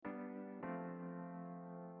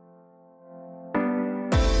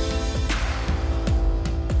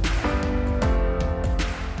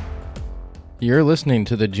You're listening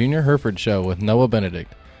to the Junior Hereford Show with Noah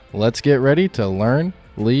Benedict. Let's get ready to learn,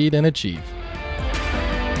 lead, and achieve.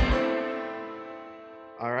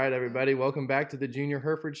 All right, everybody, welcome back to the Junior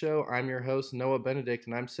Hereford Show. I'm your host, Noah Benedict,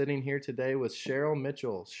 and I'm sitting here today with Cheryl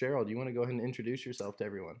Mitchell. Cheryl, do you want to go ahead and introduce yourself to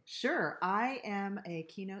everyone? Sure. I am a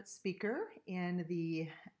keynote speaker in the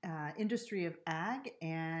industry of ag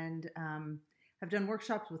and have done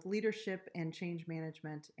workshops with leadership and change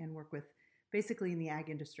management and work with basically in the ag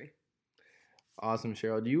industry. Awesome,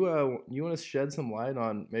 Cheryl. Do you want to shed some light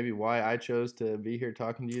on maybe why I chose to be here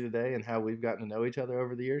talking to you today and how we've gotten to know each other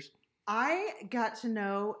over the years? I got to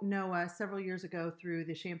know Noah several years ago through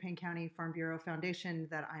the Champaign County Farm Bureau Foundation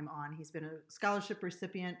that I'm on. He's been a scholarship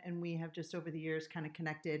recipient, and we have just over the years kind of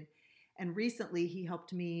connected. And recently, he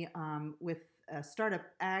helped me with a startup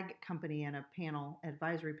ag company and a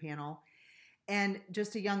advisory panel, and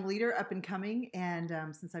just a young leader up and coming.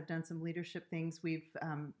 And since I've done some leadership things, we've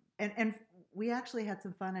and we actually had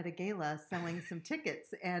some fun at a gala selling some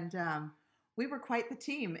tickets, and we were quite the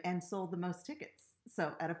team and sold the most tickets.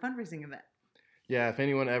 So at a fundraising event. Yeah, if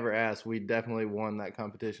anyone ever asked, we definitely won that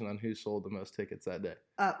competition on who sold the most tickets that day.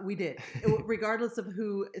 We did. Regardless of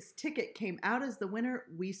whose ticket came out as the winner,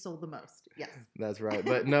 we sold the most. Yes. That's right.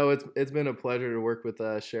 But no, it's been a pleasure to work with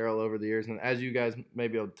Cheryl over the years. And as you guys may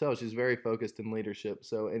be able to tell, she's very focused in leadership.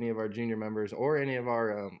 So any of our junior members or any of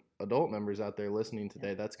our adult members out there listening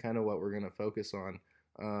today, that's kind of what we're going to focus on.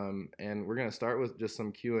 And we're going to start with just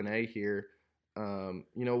some Q&A here. You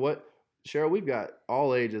know what? Cheryl, we've got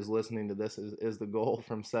all ages listening to this is the goal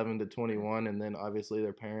from 7 to 21, and then obviously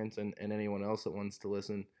their parents and anyone else that wants to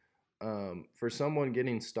listen. For someone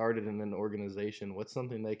getting started in an organization, what's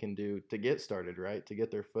something they can do to get started, right? To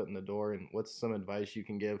get their foot in the door, and what's some advice you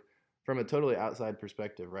can give from a totally outside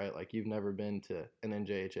perspective, right? Like you've never been to an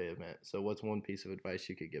NJHA event. So what's one piece of advice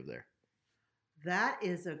you could give there? That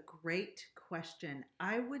is a great question.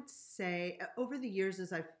 I would say over the years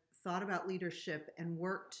as I've thought about leadership and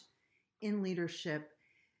worked in leadership,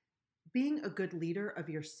 being a good leader of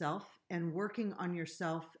yourself and working on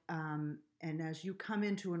yourself, and as you come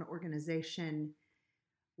into an organization,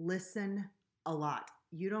 listen a lot.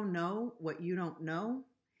 You don't know what you don't know,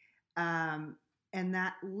 and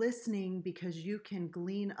that listening, because you can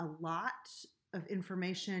glean a lot of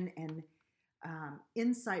information and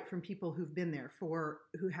insight from people who've been there,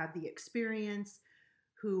 who have the experience,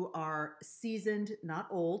 who are seasoned, not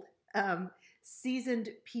old, seasoned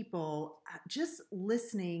people, just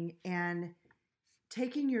listening and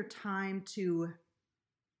taking your time to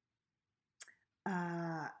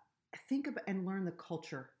think about and learn the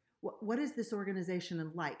culture. What is this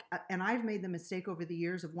organization like? And I've made the mistake over the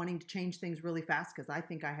years of wanting to change things really fast because I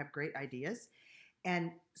think I have great ideas,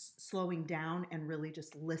 and slowing down and really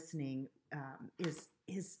just listening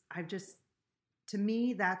to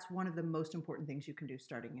me, that's one of the most important things you can do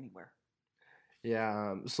starting anywhere.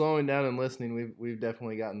 Yeah, slowing down and listening, we've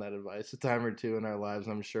definitely gotten that advice a time or two in our lives,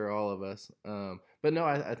 I'm sure all of us. But no,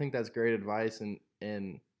 I think that's great advice,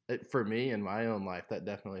 and for me in my own life, that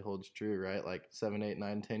definitely holds true, right? Like 7, 8,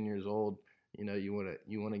 9, 10 years old, you know, you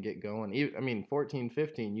want to get going. Even, 14,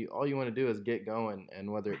 15, all you want to do is get going,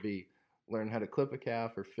 and whether it be learn how to clip a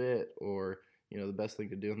calf or fit, or the best thing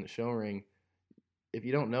to do in the show ring, if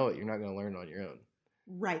you don't know it, you're not going to learn on your own.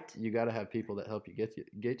 Right. You got to have people that help you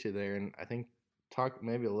get you there, and I think talk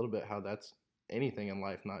maybe a little bit how that's anything in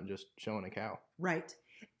life, not just showing a cow. Right.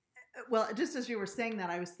 Well, just as you were saying that,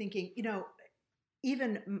 I was thinking,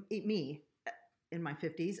 even me in my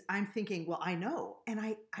 50s, I'm thinking, well, I know.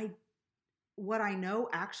 And what I know,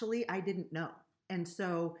 actually, I didn't know. And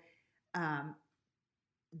so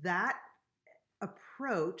that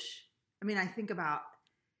approach, I think about,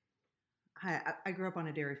 I grew up on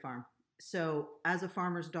a dairy farm. So as a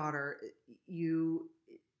farmer's daughter, you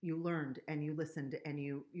learned and you listened and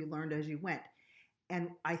you learned as you went. And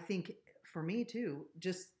I think for me too,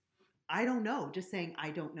 I don't know, just saying, I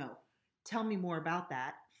don't know. Tell me more about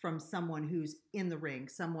that from someone who's in the ring,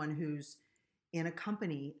 someone who's in a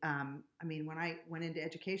company. When I went into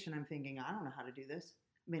education, I'm thinking, I don't know how to do this.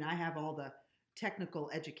 I have all the technical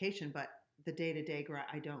education, but the day-to-day,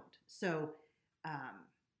 I don't. So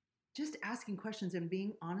just asking questions and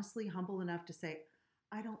being honestly humble enough to say,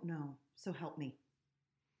 I don't know, so help me.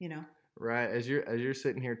 Right. As you're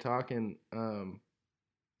sitting here talking,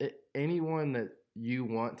 anyone that you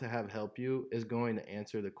want to have help you is going to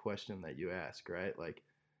answer the question that you ask, right? Like,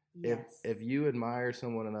 yes. if you admire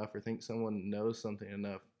someone enough or think someone knows something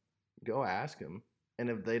enough, go ask them. And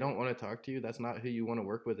if they don't want to talk to you, that's not who you want to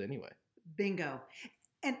work with anyway. Bingo.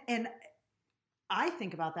 And I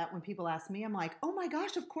think about that when people ask me. I'm like, oh my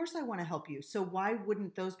gosh, of course I want to help you. So why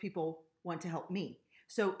wouldn't those people want to help me?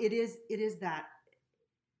 So it is that.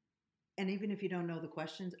 And even if you don't know the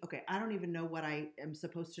questions, okay, I don't even know what I am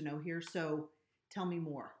supposed to know here. So tell me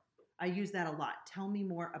more. I use that a lot. Tell me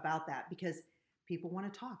more about that, because people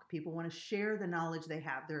want to talk. People want to share the knowledge they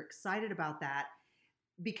have. They're excited about that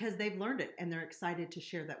because they've learned it, and they're excited to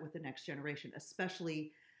share that with the next generation,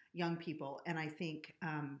 especially young people. And I think,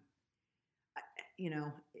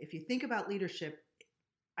 if you think about leadership,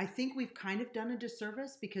 I think we've kind of done a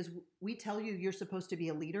disservice because we tell you you're supposed to be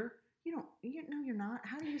a leader. You're not.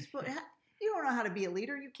 How do you supposed? You don't know how to be a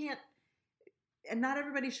leader. You can't. And not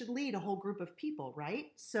everybody should lead a whole group of people, right?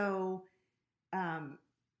 So,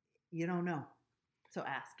 you don't know. So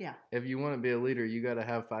ask, yeah. If you want to be a leader, you got to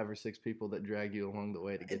have 5 or 6 people that drag you along the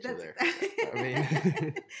way to get you there. I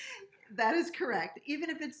mean, that is correct. Even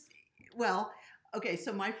if it's, well, okay,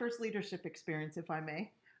 so my first leadership experience, if I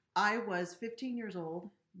may, I was 15 years old,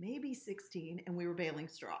 maybe 16, and we were baling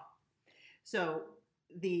straw. So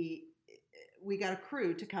we got a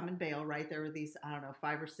crew to come and bale, right? There were these,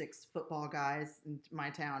 5 or 6 football guys in my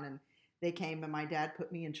town, and they came, and my dad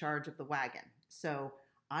put me in charge of the wagon. So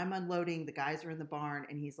I'm unloading, the guys are in the barn,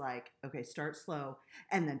 and he's like, okay, start slow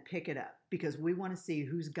and then pick it up because we want to see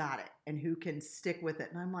who's got it and who can stick with it.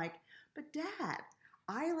 And I'm like, but Dad,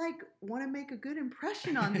 I want to make a good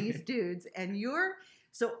impression on these dudes. And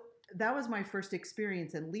so that was my first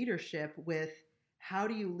experience in leadership with how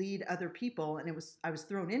do you lead other people? And I was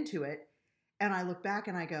thrown into it. And I look back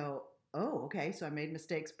and I go, oh, okay, so I made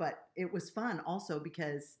mistakes, but it was fun also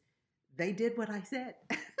because they did what I said.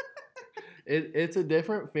 It's a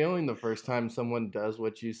different feeling the first time someone does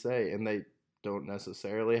what you say, and they don't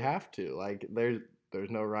necessarily have to. Like there's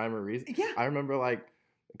no rhyme or reason. Yeah. I remember like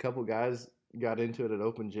a couple guys got into it at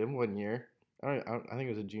open gym one year. I think it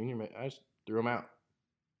was a junior. I just threw them out.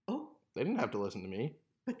 Oh. They didn't have to listen to me.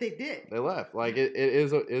 But they did. They left. Like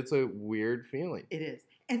it's a weird feeling. It is.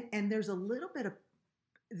 And there's a little bit of,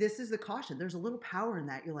 this is the caution. There's a little power in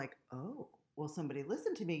that. You're like, oh, well, somebody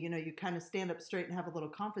listened to me. You kind of stand up straight and have a little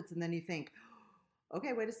confidence. And then you think,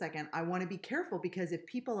 okay, wait a second. I want to be careful because if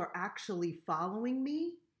people are actually following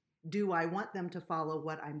me, do I want them to follow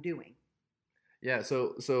what I'm doing? Yeah.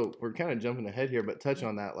 So we're kind of jumping ahead here, but touch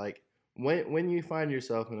on that. Like when you find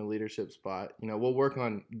yourself in a leadership spot, we'll work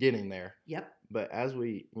on getting there. Yep. But as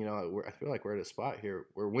we, I feel like we're at a spot here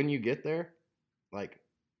where when you get there, like,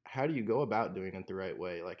 how do you go about doing it the right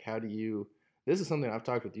way? Like, this is something I've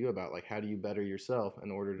talked with you about, like, how do you better yourself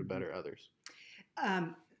in order to better others?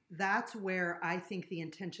 That's where I think the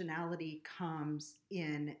intentionality comes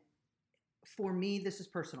in. For me, this is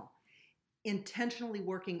personal. Intentionally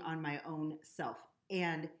working on my own self.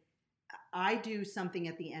 And I do something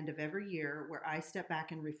at the end of every year where I step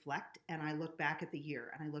back and reflect, and I look back at the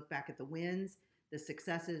year, and I look back at the wins, the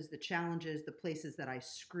successes, the challenges, the places that I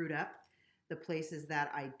screwed up, the places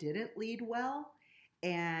that I didn't lead well,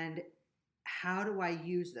 and how do I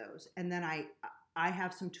use those? And then I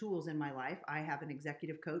have some tools in my life. I have an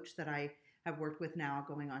executive coach that I have worked with now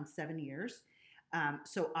going on 7 years.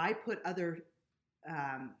 So I put other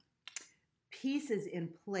pieces in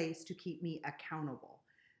place to keep me accountable,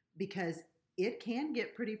 because it can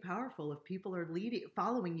get pretty powerful if people are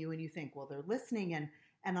following you and you think, well, they're listening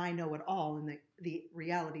and I know it all. And the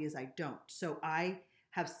reality is I don't. So I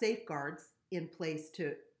have safeguards in place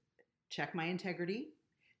to check my integrity,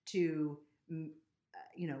 to,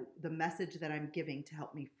 the message that I'm giving to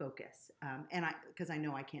help me focus. Because I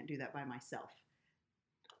know I can't do that by myself.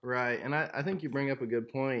 Right. And I think you bring up a good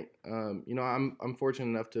point. I'm fortunate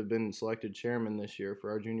enough to have been selected chairman this year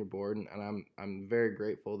for our junior board, and I'm very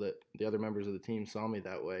grateful that the other members of the team saw me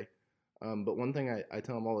that way. But one thing I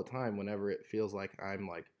tell them all the time whenever it feels like I'm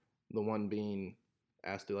like the one being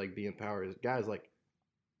asked to like be in power is, guys, like,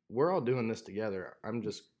 we're all doing this together. I'm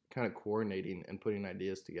just kind of coordinating and putting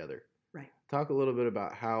ideas together. Right. Talk a little bit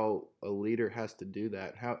about how a leader has to do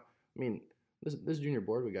that. This junior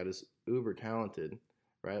board we got is uber talented,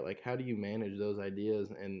 right? Like, how do you manage those ideas?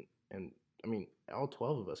 And all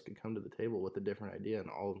 12 of us could come to the table with a different idea, and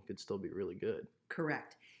all of them could still be really good.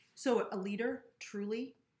 Correct. So a leader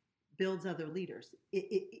truly builds other leaders.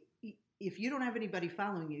 If you don't have anybody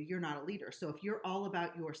following you, you're not a leader. So if you're all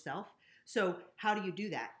about yourself, so how do you do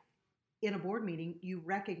that? In a board meeting, you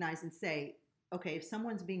recognize and say, okay, if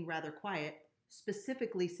someone's being rather quiet,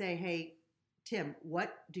 specifically say, hey, Tim,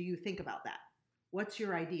 what do you think about that? What's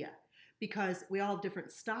your idea? Because we all have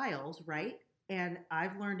different styles, right? And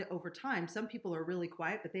I've learned over time, some people are really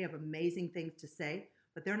quiet, but they have amazing things to say,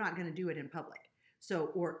 but they're not going to do it in public.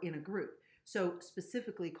 So, or in a group. So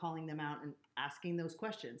specifically calling them out and asking those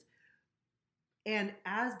questions. And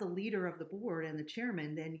as the leader of the board and the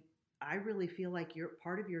chairman, then I really feel like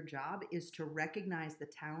part of your job is to recognize the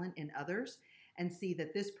talent in others and see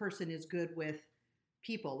that this person is good with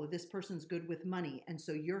people, or this person's good with money. And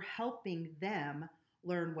so you're helping them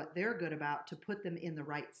learn what they're good about to put them in the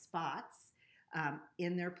right spots,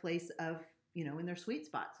 in their place of, in their sweet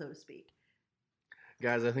spot, so to speak.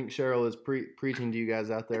 Guys, I think Cheryl is preaching to you guys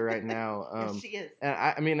out there right now. Yes, she is.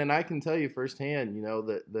 And I can tell you firsthand,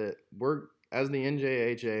 that we're, as the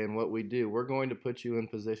NJHA and what we do, we're going to put you in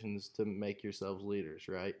positions to make yourselves leaders,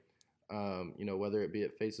 right? Whether it be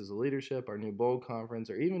at Faces of Leadership, our new Bold Conference,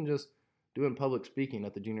 or even just doing public speaking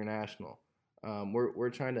at the Junior National. We're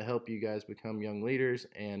trying to help you guys become young leaders.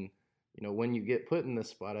 And, when you get put in this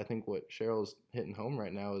spot, I think what Cheryl's hitting home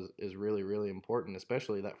right now is really, really important,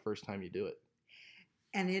 especially that first time you do it.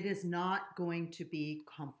 And it is not going to be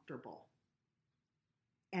comfortable.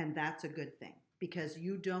 And that's a good thing, because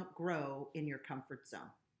you don't grow in your comfort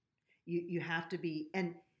zone. You have to be,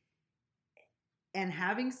 and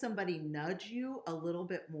having somebody nudge you a little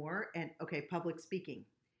bit more, and okay, public speaking,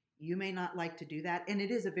 you may not like to do that. And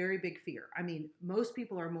it is a very big fear. I mean, most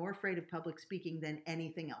people are more afraid of public speaking than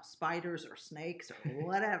anything else, spiders or snakes or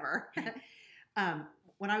whatever.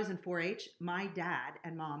 When I was in 4-H, my dad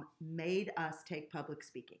and mom made us take public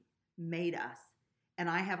speaking, made us. And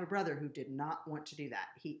I have a brother who did not want to do that.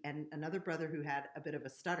 And another brother who had a bit of a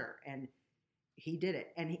stutter, and he did it.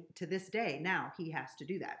 And to this day, now he has to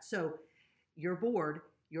do that. So you're bored,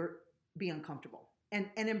 be uncomfortable and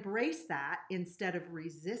embrace that instead of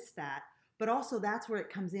resist that. But also that's where it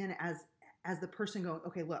comes in as the person going,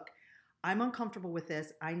 okay, look, I'm uncomfortable with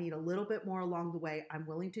this. I need a little bit more along the way. I'm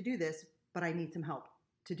willing to do this, but I need some help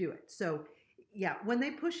to do it. So yeah, when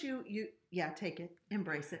they push you, take it,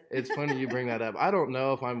 embrace it. It's funny you bring that up. I don't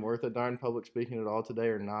know if I'm worth a darn public speaking at all today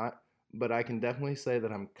or not, but I can definitely say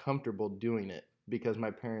that I'm comfortable doing it because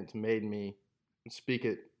my parents made me speak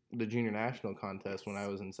at the Junior National contest when I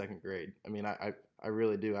was in second grade. I mean, I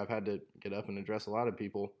really do. I've had to get up and address a lot of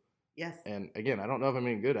people. Yes. And again, I don't know if I'm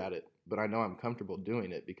any good at it, but I know I'm comfortable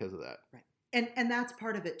doing it because of that. Right. And that's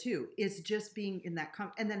part of it too, is just being in that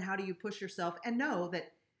and then how do you push yourself and know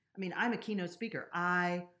that, I mean, I'm a keynote speaker.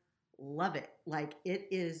 I love it. Like it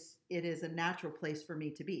is a natural place for me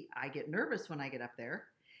to be. I get nervous when I get up there,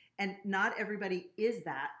 and not everybody is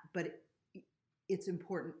that, but it's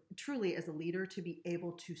important truly as a leader to be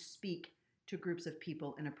able to speak to groups of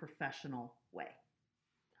people in a professional way.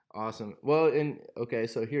 Awesome. Well, okay,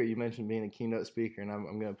 so here you mentioned being a keynote speaker, and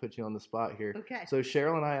I'm going to put you on the spot here. Okay. So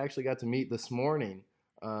Cheryl and I actually got to meet this morning.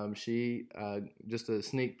 She, just a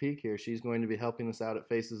sneak peek here, she's going to be helping us out at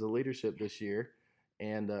Faces of Leadership this year.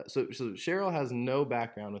 And so Cheryl has no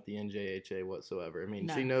background with the NJHA whatsoever. I mean,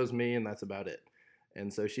 None. She knows me, and that's about it.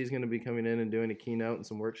 And so she's going to be coming in and doing a keynote and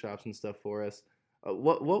some workshops and stuff for us.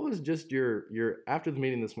 What was just your after the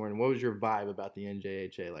meeting this morning? What was your vibe about the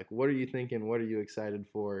NJHA? Like, what are you thinking? What are you excited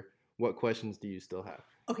for? What questions do you still have?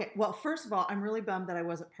 Okay, well, first of all, I'm really bummed that I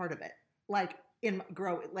wasn't part of it. Like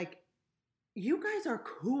you guys are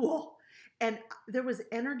cool, and there was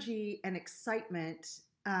energy and excitement.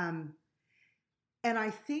 And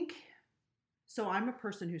I think so. I'm a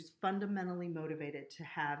person who's fundamentally motivated to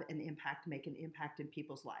have an impact, make an impact in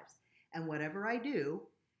people's lives, and whatever I do,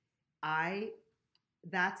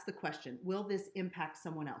 that's the question. Will this impact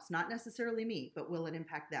someone else? Not necessarily me, but will it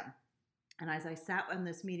impact them? And as I sat on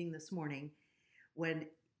this meeting this morning, when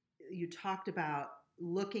you talked about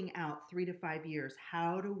looking out 3 to 5 years,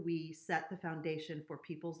 how do we set the foundation for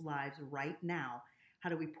people's lives right now? How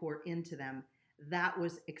do we pour into them? That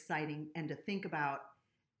was exciting. And to think about,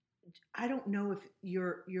 I don't know if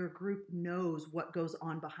your group knows what goes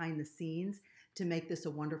on behind the scenes to make this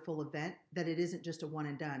a wonderful event, that it isn't just a one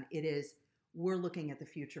and done. It is, we're looking at the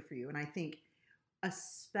future for you. And I think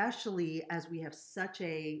especially as we have such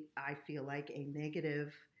I feel like a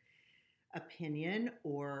negative opinion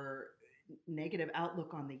or negative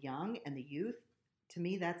outlook on the young and the youth, to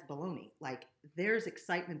me, that's baloney. Like there's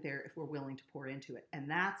excitement there if we're willing to pour into it.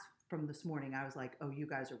 And that's from this morning. I was like, oh, you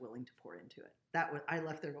guys are willing to pour into it. I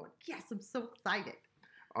left there going, yes, I'm so excited.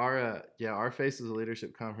 Our Faces of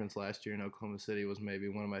Leadership conference last year in Oklahoma City was maybe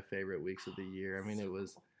one of my favorite weeks of the year. I mean, it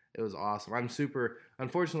was awesome.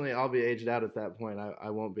 Unfortunately, I'll be aged out at that point. I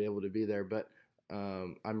won't be able to be there, but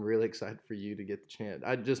I'm really excited for you to get the chance.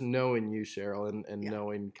 Just knowing you, Cheryl, and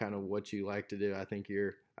knowing kind of what you like to do, I think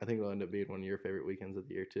it'll end up being one of your favorite weekends of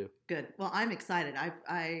the year too. Good. Well, I'm excited.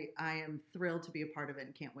 I am thrilled to be a part of it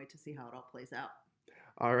and can't wait to see how it all plays out.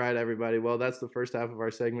 All right, everybody. Well, that's the first half of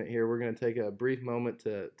our segment here. We're going to take a brief moment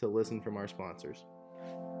to listen from our sponsors.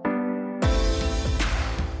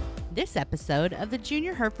 This episode of the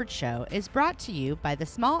Junior Hereford Show is brought to you by the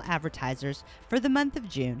small advertisers for the month of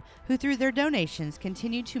June, who through their donations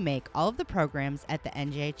continue to make all of the programs at the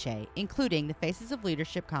NJHA, including the Faces of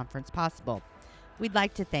Leadership Conference, possible. We'd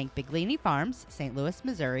like to thank Biglini Farms, St. Louis,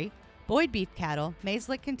 Missouri, Boyd Beef Cattle,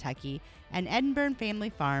 Mayslick, Kentucky, and Edinburgh Family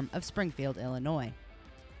Farm of Springfield, Illinois.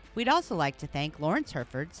 We'd also like to thank Lawrence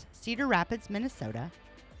Hereford's, Cedar Rapids, Minnesota,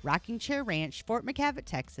 Rocking Chair Ranch, Fort McKavett,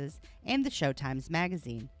 Texas, and the Showtimes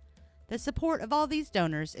magazine. The support of all these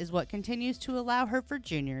donors is what continues to allow Hereford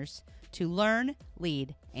Juniors to learn,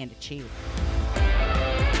 lead, and achieve.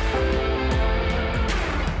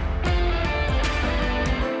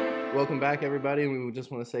 Welcome back, everybody, and we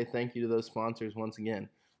just want to say thank you to those sponsors once again.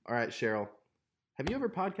 All right, Cheryl, have you ever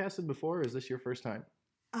podcasted before, or is this your first time?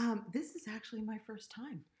 This is actually my first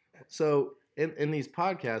time. So in these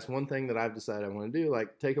podcasts, one thing that I've decided I want to do,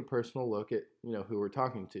 like take a personal look at, who we're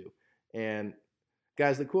talking to. And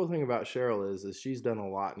guys, the cool thing about Cheryl is she's done a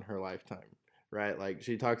lot in her lifetime, right? Like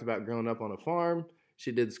she talked about growing up on a farm.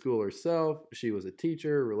 She did school herself. She was a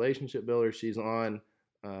teacher, relationship builder. She's on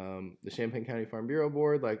the Champaign County Farm Bureau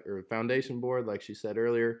board, or foundation board, like she said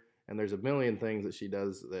earlier. And there's a million things that she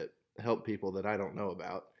does that help people that I don't know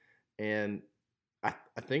about. And I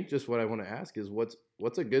think just what I want to ask is what's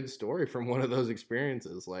a good story from one of those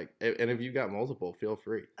experiences? Like, and if you've got multiple, feel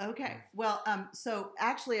free. Okay. Well, so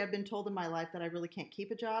actually I've been told in my life that I really can't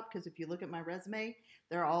keep a job because if you look at my resume,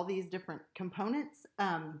 there are all these different components.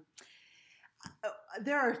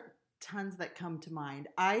 There are tons that come to mind.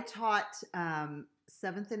 I taught 7th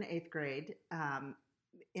and 8th grade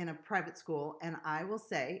in a private school, and I will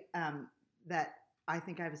say that I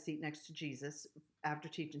think I have a seat next to Jesus after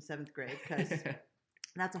teaching 7th grade because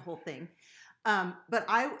that's a whole thing. But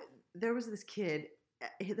there was this kid,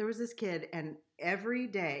 and every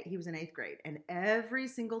day, he was in 8th grade, and every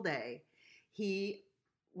single day,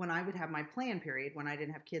 when I would have my plan period, when I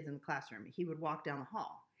didn't have kids in the classroom, he would walk down the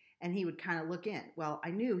hall, and he would kind of look in. Well,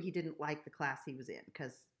 I knew he didn't like the class he was in,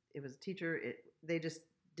 because it was a teacher, they just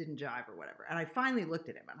didn't jive or whatever. And I finally looked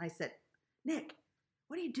at him, and I said, "Nick,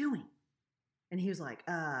 what are you doing?" And he was like,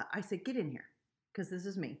 I said, "Get in here," because this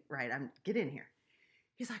is me, right? Get in here.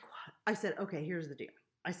 He's like, "What?" I said, "Okay, here's the deal."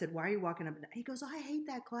 I said, "Why are you walking up and down?" He goes, "I hate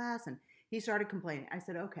that class." And he started complaining. I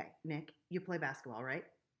said, "Okay, Nick, you play basketball, right?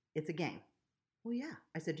 It's a game." "Well, yeah."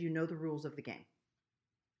 I said, "Do you know the rules of the game?"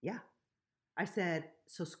 "Yeah." I said,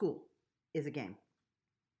 "So school is a game.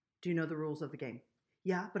 Do you know the rules of the game?"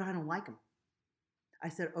 "Yeah, but I don't like them." I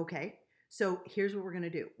said, "Okay, so here's what we're going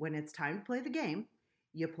to do. When it's time to play the game,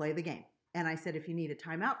 you play the game." And I said, "If you need a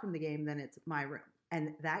timeout from the game, then it's my room."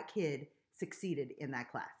 And that kid succeeded in that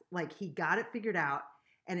class. Like he got it figured out,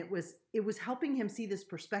 and it was helping him see this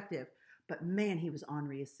perspective. But man, he was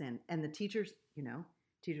ornery as sin. And the teachers are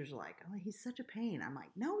like, "Oh, he's such a pain." I'm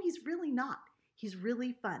like, "No, he's really not. He's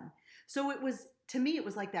really fun." So to me, it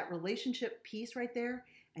was like that relationship piece right there.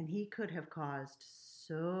 And he could have caused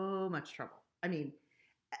so much trouble. I mean,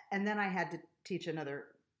 and then I had to teach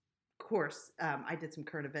another course. I did some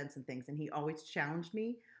current events and things, and he always challenged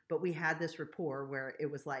me. But we had this rapport where it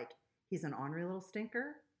was like, he's an ornery little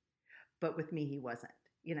stinker, but with me, he wasn't,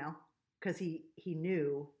 because he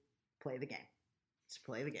knew play the game. Just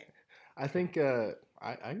play the game. I think I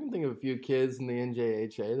can think of a few kids in the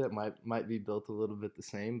NJHA that might be built a little bit the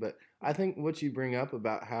same, but I think what you bring up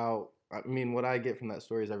about what I get from that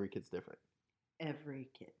story is every kid's different. Every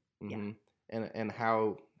kid, mm-hmm. Yeah. And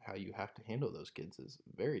how you have to handle those kids is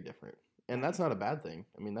very different, and that's not a bad thing.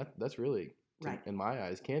 I mean, that's really, right, in my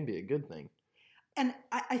eyes, can be a good thing. And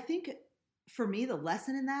I think for me, the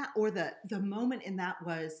lesson in that, or the moment in that,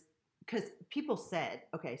 was because people said,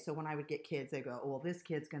 okay, so when I would get kids, they go, "Oh, well, this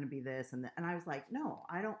kid's going to be this," and I was like, "No,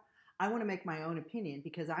 I don't. I want to make my own opinion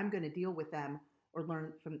because I'm going to deal with them or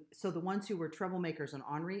learn from." So the ones who were troublemakers and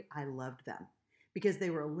ornery, I loved them because they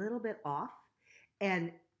were a little bit off,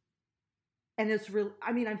 and it's real.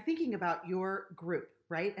 I mean, I'm thinking about your group,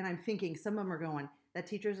 right? And I'm thinking some of them are going, "That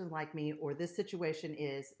teacher isn't like me," or "This situation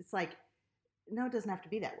is." It's like, no, it doesn't have to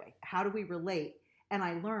be that way. How do we relate? And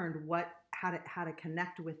I learned how to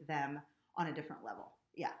connect with them on a different level.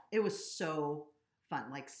 Yeah, it was so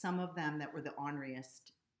fun. Like some of them that were the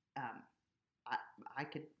orneriest,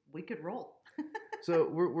 we could roll. So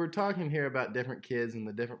we're talking here about different kids and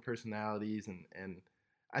the different personalities, and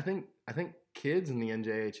I think kids in the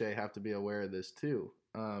NJHA have to be aware of this too.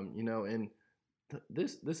 And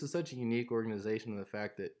this is such a unique organization in the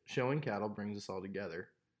fact that showing cattle brings us all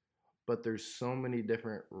together. But there's so many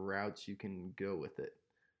different routes you can go with it,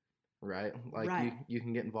 right? Like right. You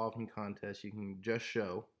can get involved in contests, you can just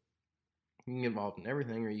show, you can get involved in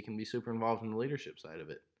everything, or you can be super involved in the leadership side of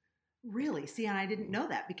it. Really? See, and I didn't know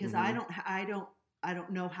that because I don't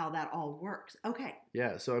know how that all works. Okay.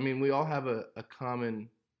 Yeah. So I mean, we all have a common,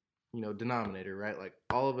 denominator, right? Like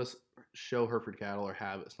all of us show Hereford cattle or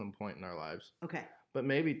have at some point in our lives. Okay. But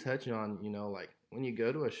maybe touch on, like when you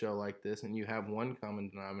go to a show like this and you have one common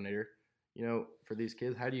denominator, for these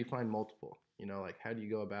kids, how do you find multiple? Like how do you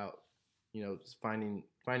go about, just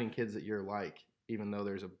finding kids that you're like, even though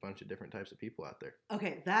there's a bunch of different types of people out there?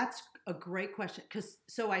 Okay, that's a great question.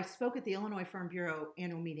 So I spoke at the Illinois Farm Bureau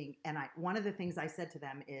annual meeting, and one of the things I said to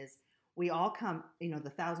them is, we all come, the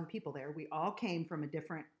 1,000 people there, we all came from a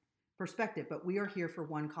different perspective, but we are here for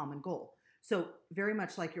one common goal. So very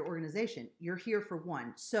much like your organization, you're here for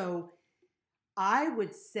one. So I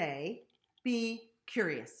would say, be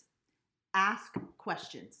curious, ask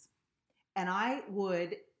questions, and I've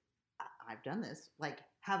done this, like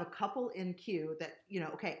have a couple in queue that,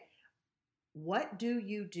 okay, what do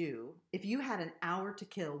you do if you had an hour to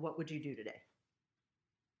kill? What would you do today?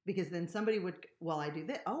 Because then somebody would, well, I do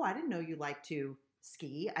this. Oh, I didn't know you like to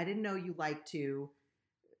ski. I didn't know you like to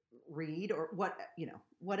read, or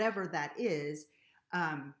whatever that is.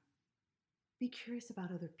 Be curious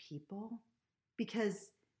about other people,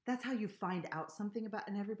 because that's how you find out something about,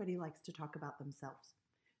 and everybody likes to talk about themselves.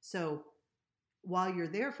 So while you're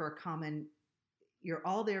there for you're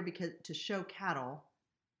all there because to show cattle,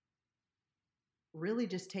 really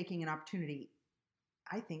just taking an opportunity,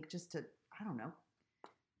 I think, just to, I don't know,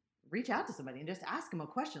 reach out to somebody and just ask them a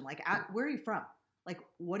question. Like, where are you from? Like,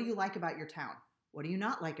 what do you like about your town? What do you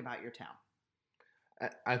not like about your town?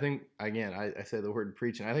 I think, again, I say the word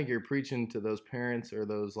preaching. I think you're preaching to those parents or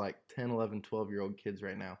those like 10, 11, 12-year-old kids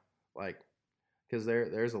right now. Like, because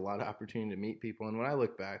there's a lot of opportunity to meet people. And when I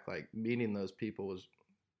look back, like meeting those people was,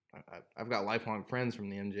 I've got lifelong friends from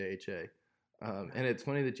the NJHA. And it's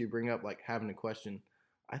funny that you bring up like having a question.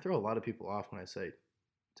 I throw a lot of people off when I say,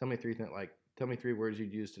 tell me three words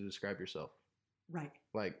you'd use to describe yourself. Right.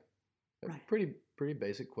 Like a pretty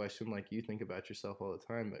basic question. Like you think about yourself all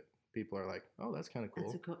the time, but people are like, oh, that's kind of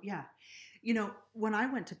cool. Yeah. When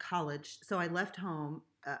I went to college, so I left home,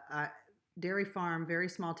 dairy farm, very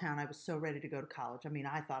small town. I was so ready to go to college. I mean,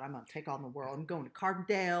 I thought I'm going to take on the world. I'm going to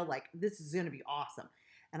Carbondale. Like, this is going to be awesome.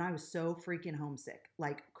 And I was so freaking homesick,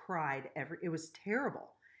 like cried it was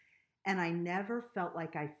terrible. And I never felt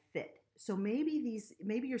like I fit. So maybe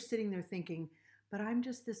you're sitting there thinking, but I'm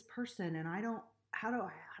just this person and how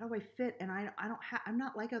do I fit? And I'm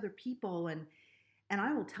not like other people. And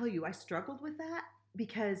I will tell you, I struggled with that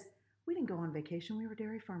because we didn't go on vacation. We were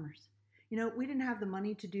dairy farmers. We didn't have the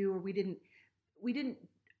money to do, or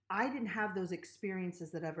I didn't have those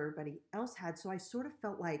experiences that everybody else had. So I sort of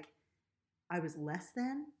felt like I was less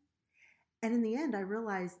than. And in the end, I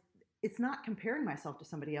realized it's not comparing myself to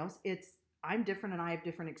somebody else. It's I'm different and I have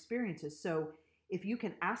different experiences. So if you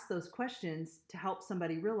can ask those questions to help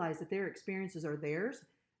somebody realize that their experiences are theirs,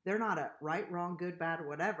 they're not a right, wrong, good, bad, or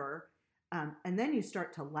whatever. And then you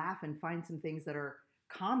start to laugh and find some things that are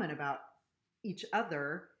common about each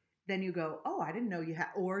other. Then you go, oh, I didn't know you had,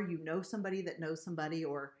 or somebody that knows somebody,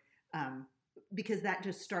 or because that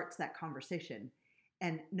just starts that conversation.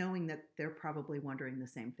 And knowing that they're probably wondering the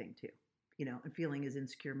same thing too, and feeling as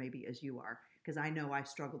insecure maybe as you are, because I know I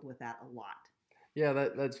struggled with that a lot. Yeah,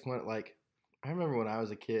 that's fun. Like, I remember when I was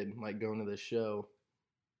a kid, like going to this show,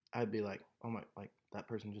 I'd be like, oh my, like that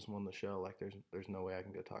person just won the show. Like, there's no way I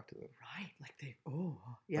can go talk to them. Right.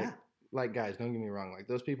 Yeah. Like guys, don't get me wrong. Like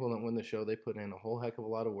those people that win the show, they put in a whole heck of a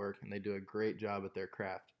lot of work and they do a great job at their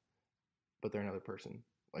craft, but they're another person.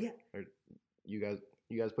 Like, you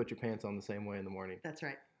guys put your pants on the same way in the morning. That's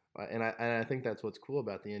right. And I think that's what's cool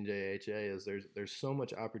about the NJHA is there's so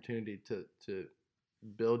much opportunity to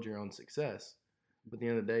build your own success, but at the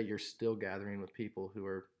end of the day, you're still gathering with people who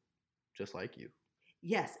are just like you.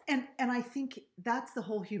 Yes, and I think that's the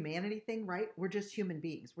whole humanity thing, right? We're just human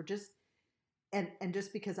beings. We're just and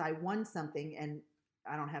just because I won something and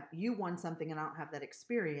you won something and I don't have that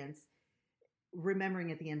experience,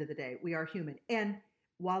 remembering at the end of the day, we are human. And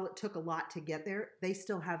while it took a lot to get there, they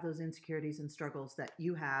still have those insecurities and struggles that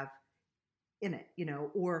you have in it,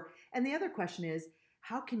 and the other question is,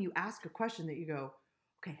 how can you ask a question that you go,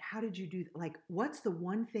 okay, how did you do, like, what's the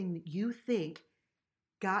one thing that you think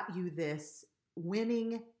got you this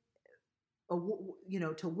winning,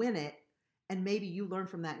 to win it, and maybe you learn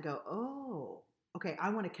from that and go, oh, okay, I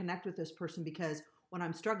want to connect with this person because when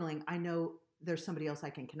I'm struggling, I know there's somebody else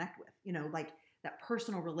I can connect with, like that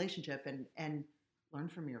personal relationship, and learn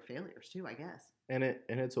from your failures too, I guess. And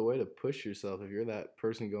it's a way to push yourself. If you're that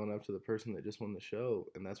person going up to the person that just won the show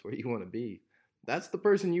and that's where you want to be, that's the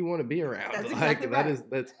person you want to be around. That's exactly right.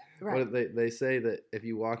 That's right. What they say, that if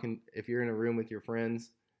you're in a room with your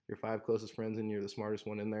friends, your 5 closest friends and you're the smartest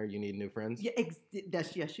one in there, you need new friends. Yeah,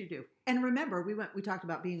 yes, you do. And remember, we talked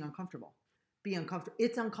about being uncomfortable. Be uncomfortable.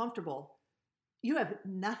 It's uncomfortable. You have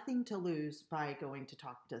nothing to lose by going to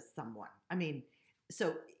talk to someone. I mean,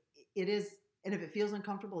 so it is, and if it feels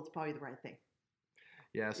uncomfortable, it's probably the right thing.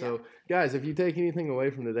 Yeah, so guys, if you take anything away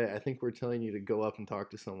from today, I think we're telling you to go up and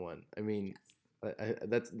talk to someone. I mean,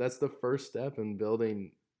 that's the first step in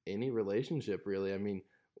building any relationship, really. I mean,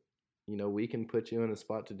 you know, we can put you in a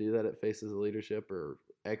spot to do that at Faces of Leadership or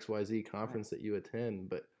XYZ conference that you attend,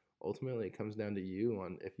 but ultimately it comes down to you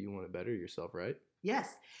on if you want to better yourself, right?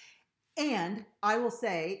 Yes. And I will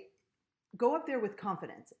say, go up there with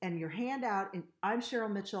confidence and your hand out. And I'm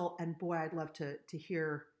Cheryl Mitchell, and boy, I'd love to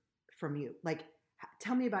hear from you. Like,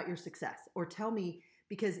 tell me about your success, or tell me,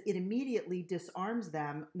 because it immediately disarms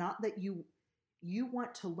them. Not that you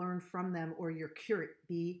want to learn from them, or you're curious.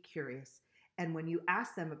 Be curious. And when you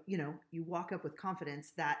ask them, you know, you walk up with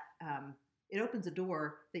confidence, that it opens a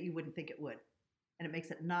door that you wouldn't think it would, and it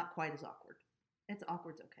makes it not quite as awkward. It's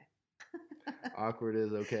awkward's okay. Awkward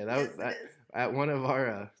is okay. Yes, At one of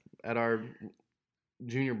our at our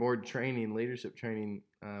junior board training, leadership training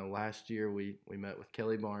last year, we met with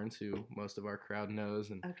Kelly Barnes, who most of our crowd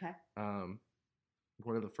knows, and Okay.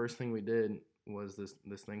 one of the first thing we did was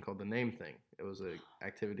this thing called the name thing. It was an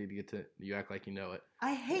activity to get to you act like you know it.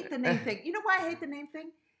 I hate the name thing. You know why I hate the name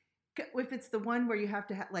thing? If it's the one where you have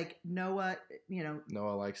to have, like, Noah, you know.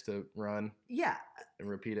 Noah likes to run. Yeah. And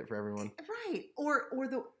repeat it for everyone. Right. Or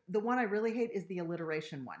the one I really hate is the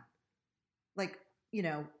alliteration one. Like, you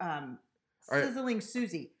know, Sizzling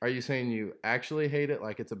Susie. Are you saying you actually hate it,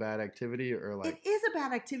 like it's a bad activity, or like it is a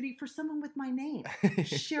bad activity for someone with my name,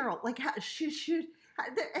 Cheryl? Like, how do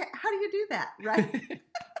you do that, right?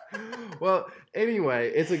 Well,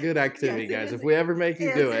 anyway, it's a good activity, Yes, guys. If we ever make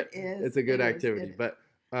you do it, is. it's a good activity. But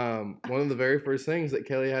one of the very first things that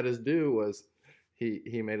Kelly had us do was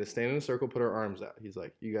he made us stand in a circle, put our arms out. He's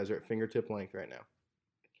like, "You guys are at fingertip length right now."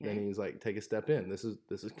 Okay. Then he's like, "Take a step in. This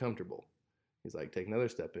is comfortable." He's like, "Take another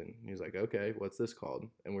step in." He's like, "Okay, what's this called?"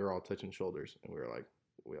 And we were all touching shoulders, and we were like,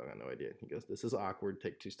 we all got no idea. He goes, "This is awkward.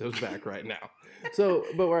 Take 2 steps back right now." So,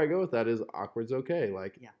 but where I go with that is awkward's okay.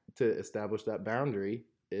 Like, to establish that boundary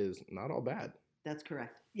is not all bad. That's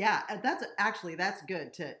correct. Yeah, that's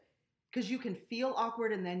good because you can feel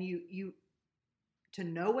awkward, and then you to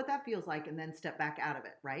know what that feels like, and then step back out of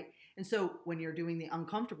it, right? And so when you're doing the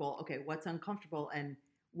uncomfortable, okay, what's uncomfortable and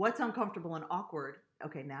awkward?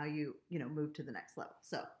 Okay, now you move to the next level.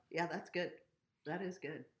 So yeah, that's good. That is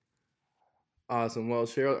good. Awesome. Well,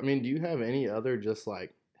 Cheryl, I mean, do you have any other just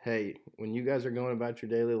like, hey, when you guys are going about your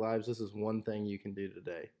daily lives, this is one thing you can do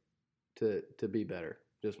today to be better?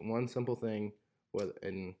 Just one simple thing.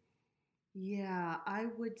 Yeah, I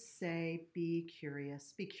would say be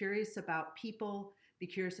curious. Be curious about people. Be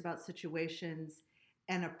curious about situations,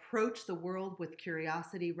 and approach the world with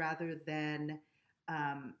curiosity rather than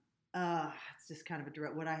it's just kind of a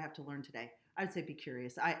direct, what I have to learn today. I would say be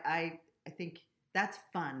curious. I think that's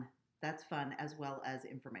fun. That's fun as well as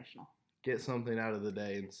informational. Get something out of the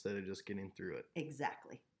day instead of just getting through it.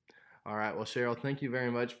 Exactly. All right. Well, Cheryl, thank you very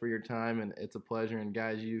much for your time, and it's a pleasure. And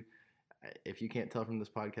guys, if you can't tell from this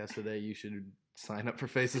podcast today, you should sign up for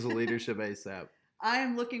Faces of Leadership ASAP. I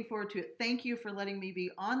am looking forward to it. Thank you for letting me be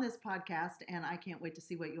on this podcast, and I can't wait to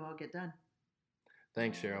see what you all get done.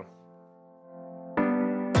 Thanks, Cheryl.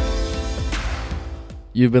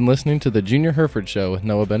 You've been listening to the Junior Hereford Show with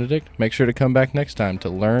Noah Benedict. Make sure to come back next time to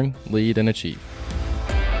learn, lead, and achieve.